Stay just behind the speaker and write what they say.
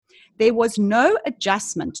there was no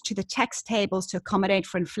adjustment to the tax tables to accommodate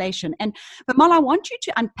for inflation. And Vimal, I want you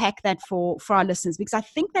to unpack that for our listeners, because I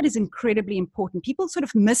think that is incredibly important. People sort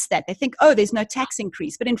of miss that. They think, oh, there's no tax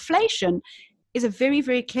increase, but inflation is a very,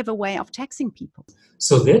 very clever way of taxing people.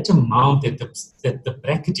 So that amount that the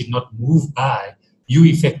bracket did not move by, you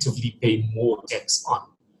effectively pay more tax on.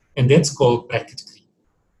 And that's called bracket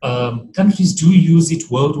creep. Countries do use it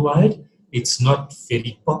worldwide. It's not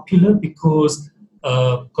very popular because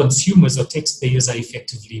consumers or taxpayers are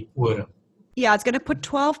effectively poorer. Yeah, it's going to put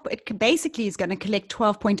it basically is going to collect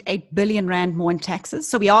 12.8 billion rand more in taxes.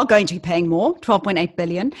 So we are going to be paying more, 12.8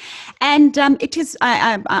 billion. And it is,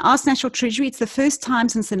 I asked National Treasury, it's the first time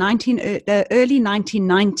since the early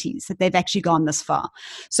 1990s that they've actually gone this far.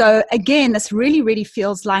 So again, this really, really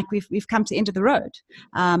feels like we've come to the end of the road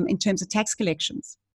in terms of tax collections.